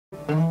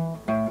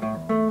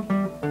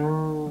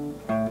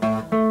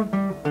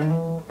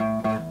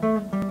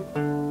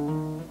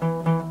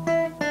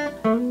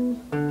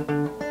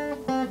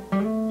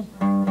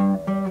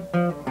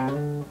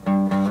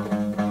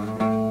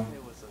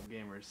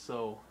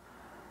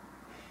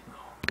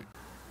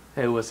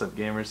Hey, what's up,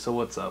 gamers? So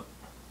what's up?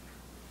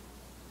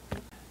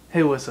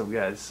 Hey, what's up,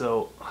 guys?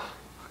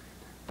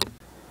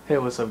 Hey,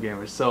 what's up,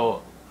 gamers?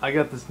 So I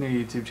got this new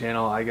YouTube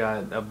channel. I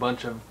got a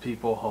bunch of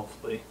people,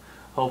 hopefully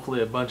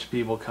a bunch of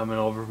people coming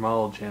over from my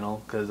old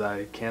channel because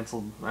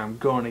I'm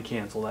going to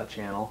cancel that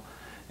channel,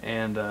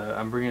 and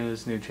I'm bringing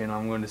this new channel.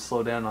 I'm going to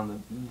slow down on the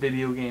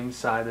video game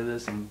side of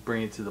this and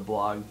bring it to the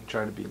blog.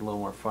 Try to be a little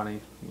more funny,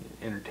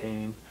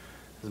 entertaining,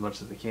 as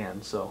much as I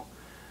can. So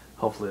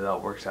hopefully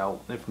that works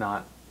out. If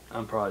not,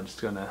 I'm probably just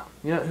gonna,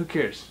 who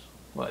cares?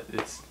 What,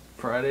 it's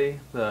Friday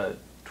the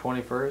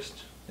 21st?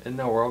 Isn't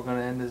the world gonna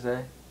end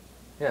today?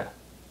 Yeah.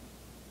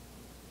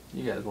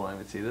 You guys won't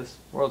even see this.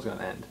 The world's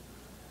gonna end.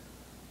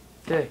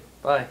 Okay,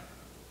 bye.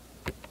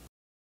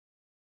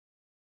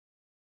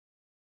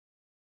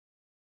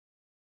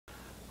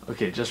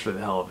 Okay, just for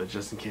the hell of it,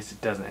 just in case it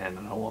doesn't end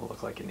and I won't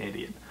look like an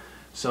idiot.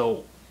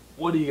 So,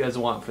 what do you guys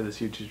want for this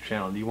YouTube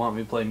channel? Do you want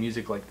me to play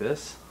music like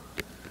this?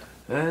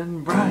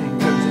 And Brian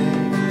comes in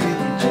and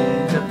we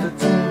change up the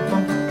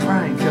tempo.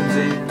 Brian comes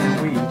in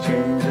and we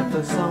change up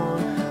the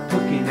song.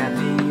 Looking at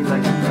me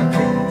like he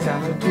thinks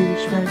I'm a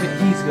douchebag,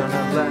 but he's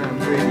gonna learn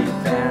pretty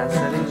fast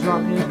that he's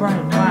wrong. Hey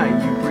Brian, why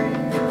you bring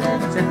me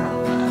down?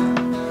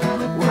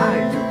 Why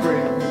you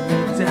bring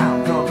me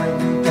down? Don't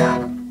bring me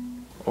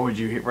down. Or would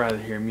you rather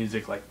hear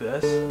music like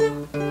this?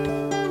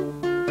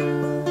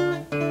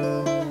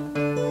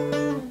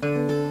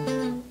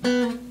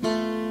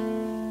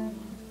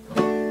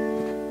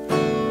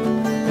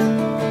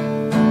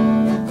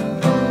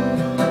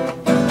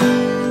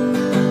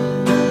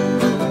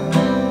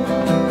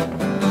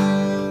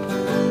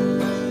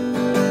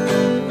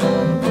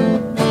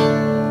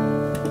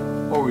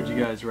 Would you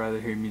guys rather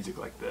hear music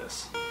like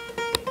this?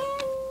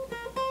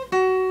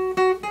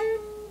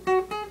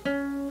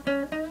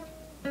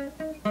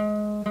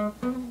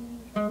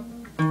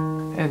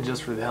 And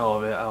just for the hell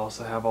of it, I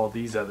also have all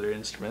these other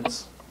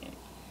instruments.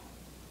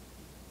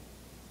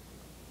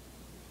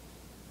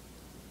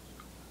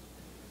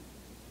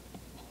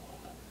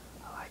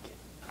 I like it.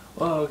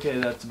 Well, okay,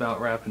 that's about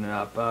wrapping it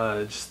up.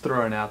 Just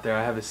throwing it out there,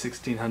 I have a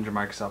 1600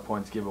 Microsoft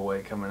Points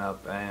giveaway coming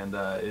up, and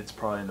it's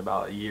probably in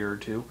about a year or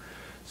two.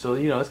 So,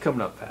 it's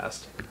coming up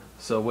fast.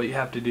 So what you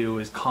have to do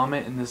is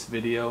comment in this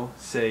video,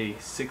 say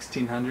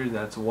 1600,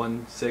 that's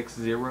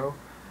 160.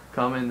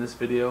 Comment in this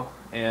video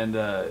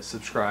and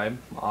subscribe,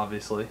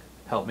 obviously.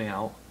 Help me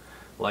out.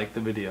 Like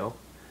the video.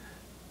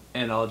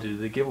 And I'll do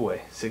the giveaway,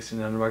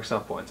 1600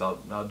 Microsoft Points.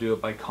 I'll do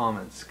it by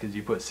comments, because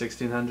you put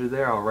 1600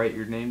 there, I'll write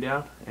your name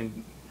down,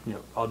 and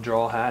I'll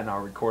draw a hat and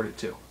I'll record it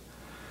too.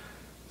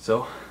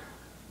 So,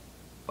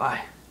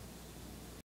 bye.